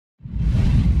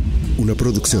Una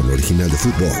producción original de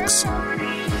Footbox.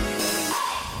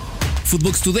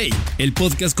 Footbox Today, el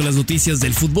podcast con las noticias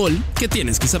del fútbol que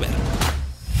tienes que saber.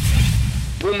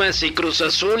 Pumas y Cruz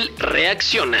Azul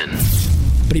reaccionan.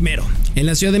 Primero, en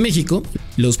la Ciudad de México,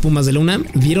 los Pumas de la UNAM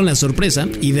dieron la sorpresa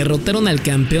y derrotaron al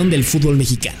campeón del fútbol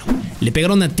mexicano. Le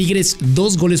pegaron a Tigres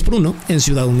 2-1 en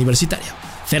Ciudad Universitaria.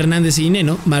 Fernández y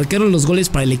Dineno marcaron los goles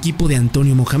para el equipo de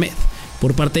Antonio Mohamed.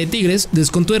 Por parte de Tigres,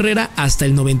 descontó Herrera hasta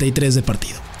el 93 de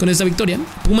partido. Con esta victoria,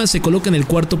 Pumas se coloca en el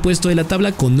cuarto puesto de la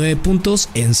tabla con 9 puntos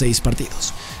en 6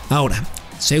 partidos. Ahora,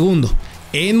 segundo,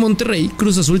 en Monterrey,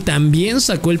 Cruz Azul también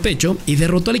sacó el pecho y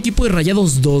derrotó al equipo de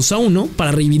Rayados 2-1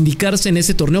 para reivindicarse en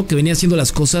ese torneo que venía haciendo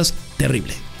las cosas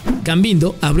terrible.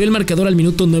 Cambindo abrió el marcador al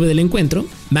minuto 9 del encuentro,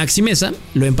 Maxi Meza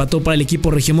lo empató para el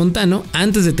equipo regiomontano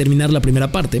antes de terminar la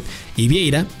primera parte y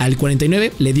Vieira al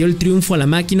 49 le dio el triunfo a la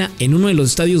máquina en uno de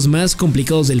los estadios más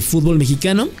complicados del fútbol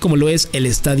mexicano, como lo es el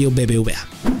estadio BBVA.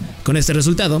 Con este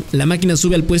resultado, la máquina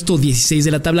sube al puesto 16 de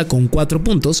la tabla con 4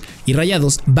 puntos y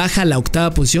Rayados baja a la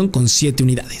octava posición con 7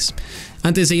 unidades.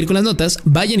 Antes de seguir con las notas,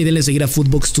 vayan y denle seguir a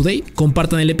Footbox Today,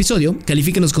 compartan el episodio,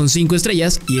 califíquenos con 5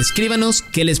 estrellas y escríbanos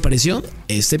qué les pareció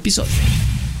este episodio.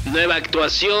 Nueva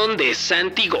actuación de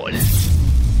Santi Gol.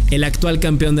 El actual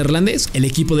campeón neerlandés, el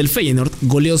equipo del Feyenoord,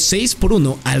 goleó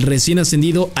 6-1 al recién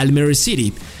ascendido Almere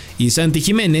City y Santi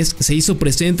Giménez se hizo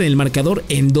presente en el marcador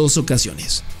en 2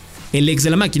 ocasiones. El ex de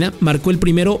la máquina marcó el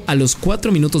primero a los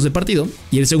 4 minutos de partido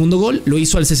y el segundo gol lo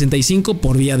hizo al 65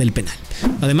 por vía del penal.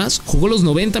 Además, jugó los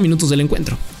 90 minutos del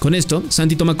encuentro. Con esto,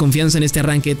 Santi toma confianza en este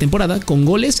arranque de temporada con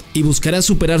goles y buscará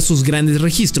superar sus grandes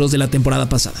registros de la temporada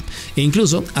pasada e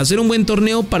incluso hacer un buen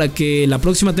torneo para que la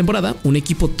próxima temporada un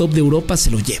equipo top de Europa se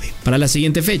lo lleve. Para la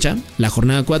siguiente fecha, la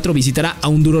jornada 4 visitará a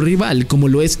un duro rival como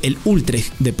lo es el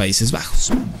Utrecht de Países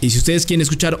Bajos. Y si ustedes quieren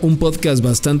escuchar un podcast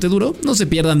bastante duro, no se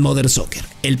pierdan Modern Soccer,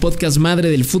 el podcast madre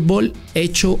del fútbol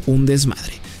hecho un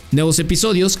desmadre. Nuevos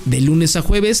episodios de lunes a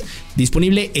jueves,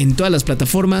 disponible en todas las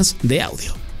plataformas de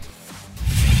audio.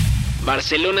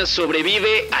 Barcelona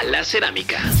sobrevive a la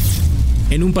cerámica.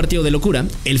 En un partido de locura,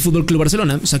 el FC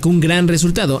Barcelona sacó un gran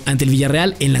resultado ante el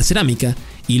Villarreal en la cerámica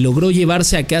y logró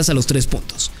llevarse a casa los 3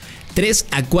 puntos.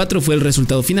 3-4 fue el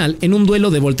resultado final en un duelo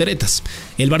de volteretas.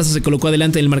 El Barça se colocó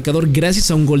adelante del marcador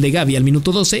gracias a un gol de Gavi al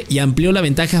minuto 12 y amplió la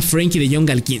ventaja Frenkie de Jong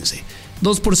al 15.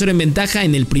 2-0 en ventaja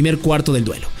en el primer cuarto del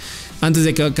duelo. Antes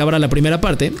de que acabara la primera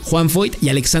parte, Juan Foyt y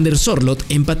Alexander Sorloth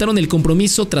empataron el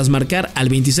compromiso tras marcar al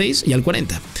 26 y al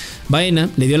 40. Baena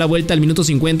le dio la vuelta al minuto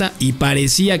 50 y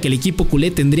parecía que el equipo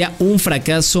culé tendría un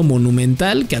fracaso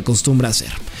monumental que acostumbra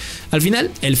hacer. Al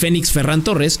final, el Fénix Ferran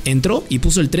Torres entró y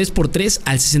puso el 3-3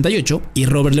 al 68 y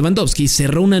Robert Lewandowski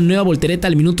cerró una nueva voltereta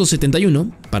al minuto 71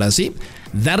 para así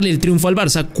darle el triunfo al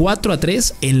Barça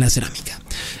 4-3 en la cerámica.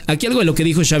 Aquí algo de lo que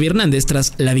dijo Xavi Hernández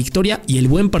tras la victoria y el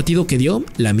buen partido que dio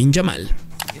Lamine Yamal.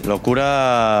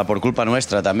 Locura por culpa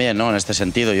nuestra también, ¿no? En este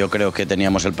sentido, yo creo que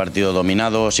teníamos el partido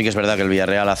dominado. Sí que es verdad que el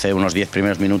Villarreal hace unos 10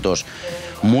 primeros minutos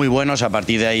muy buenos. A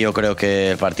partir de ahí yo creo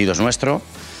que el partido es nuestro.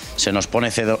 Se nos pone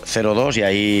 0-2 y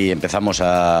ahí empezamos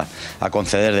a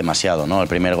conceder demasiado, ¿no? El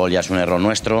primer gol ya es un error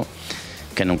nuestro,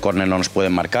 que en un córner no nos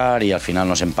pueden marcar y al final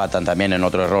nos empatan también en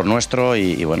otro error nuestro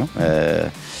y bueno,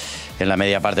 en la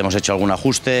media parte hemos hecho algún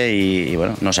ajuste y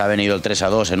bueno, nos ha venido el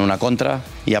 3-2 en una contra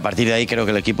y a partir de ahí creo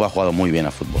que el equipo ha jugado muy bien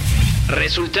a fútbol.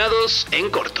 Resultados en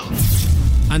corto.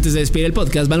 Antes de despedir el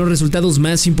podcast van los resultados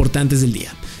más importantes del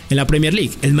día. En la Premier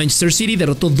League, el Manchester City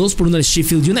derrotó 2-1 al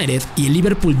Sheffield United y el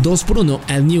Liverpool 2-1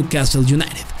 al Newcastle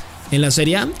United. En la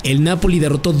Serie A, el Napoli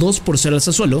derrotó 2-0 al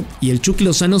Sassuolo y el Chucky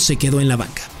Lozano se quedó en la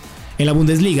banca. En la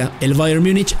Bundesliga, el Bayern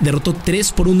Múnich derrotó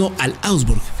 3-1 al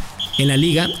Augsburg. En la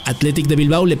Liga, Athletic de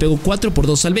Bilbao le pegó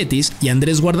 4-2 al Betis y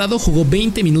Andrés Guardado jugó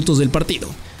 20 minutos del partido.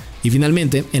 Y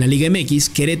finalmente, en la Liga MX,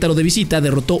 Querétaro de visita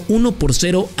derrotó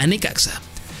 1-0 a Necaxa.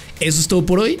 Eso es todo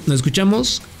por hoy, nos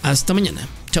escuchamos hasta mañana.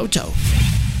 Chao, chao.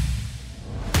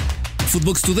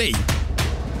 Footbox Today.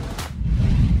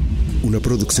 Una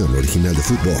producción original de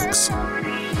Footbox.